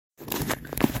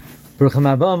Baruch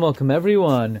haba, welcome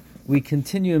everyone. We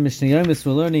continue in Mishnah Yomis.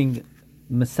 We're learning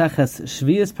Maseches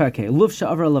Shvius Parkei. Luf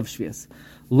she'avra lav Shvius.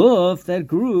 Luf that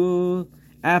grew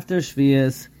after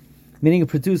Shvius, meaning it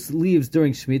produced leaves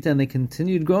during Shemitah, and they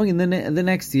continued growing in the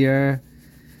next year.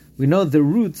 We know the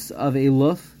roots of a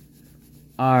luf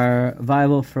are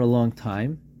viable for a long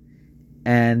time,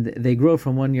 and they grow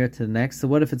from one year to the next. So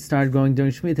what if it started growing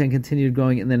during Shemitah and continued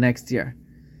growing in the next year?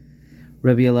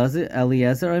 Rabbi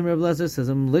Eliezer says,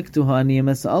 if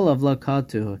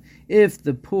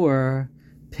the poor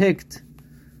picked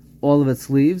all of its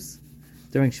leaves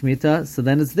during Shemitah, so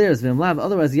then it's theirs.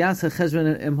 Otherwise, the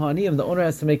owner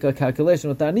has to make a calculation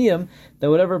with the aniyim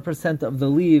that whatever percent of the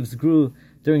leaves grew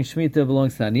during Shemitah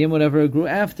belongs to the aniyim, whatever grew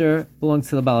after belongs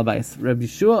to the balabais. Rabbi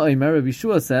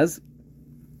Shua says,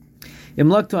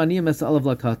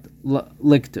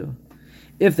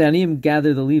 if the aniyim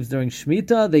gather the leaves during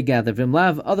Shemitah, they gather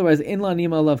vimlav. Otherwise, in la aniyim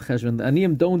alav cheshvan. The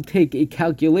aniyim don't take a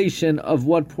calculation of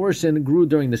what portion grew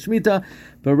during the Shemitah,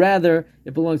 but rather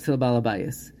it belongs to the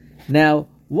balabayas. Now,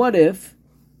 what if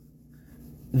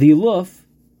the luf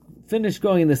finished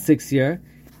growing in the 6th year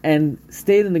and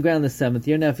stayed in the ground in the 7th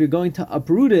year? Now, if you're going to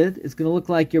uproot it, it's going to look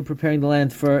like you're preparing the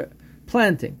land for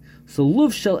planting. So,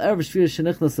 luf shel erev shvius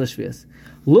shenichnas l'shvius.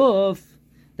 Luf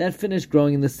that finished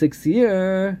growing in the 6th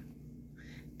year,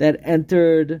 that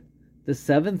entered the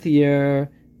 7th year,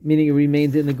 meaning it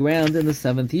remained in the ground in the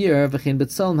 7th year, v'chein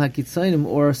betzalm hakitzayim,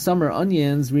 or summer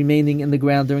onions remaining in the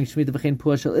ground during Shemitah, v'chein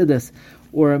puah shel idus,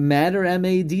 or madder,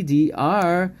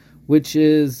 M-A-D-D-R, which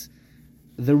is,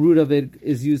 the root of it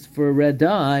is used for red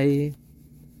dye,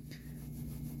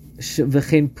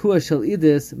 v'chein puah shel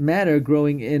idus, madder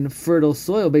growing in fertile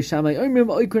soil. Beis Shammai omrim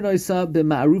oikronoisa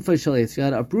b'ma'arufa shel eitz. You got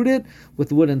to uproot it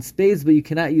with wooden spades, but you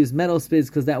cannot use metal spades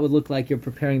because that would look like you're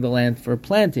preparing the land for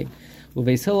planting.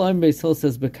 Beis Hillel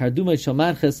says b'karduma shel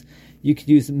manches, you could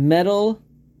use a metal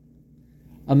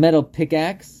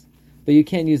pickaxe, but you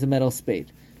can't use a metal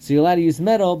spade. So you're allowed to use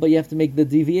metal, but you have to make the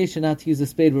deviation not to use a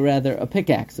spade, but rather a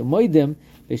pickaxe. So moedim,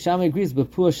 Beis Shammai agrees,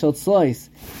 b'puah shel tzlois,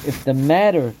 if the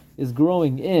matter is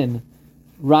growing in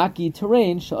rocky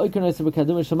terrain, you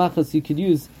could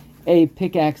use a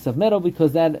pickaxe of metal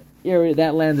because that area,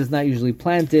 that land is not usually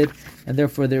planted, and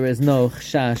therefore there is no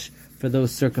chashash for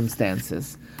those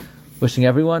circumstances. Wishing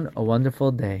everyone a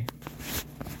wonderful day.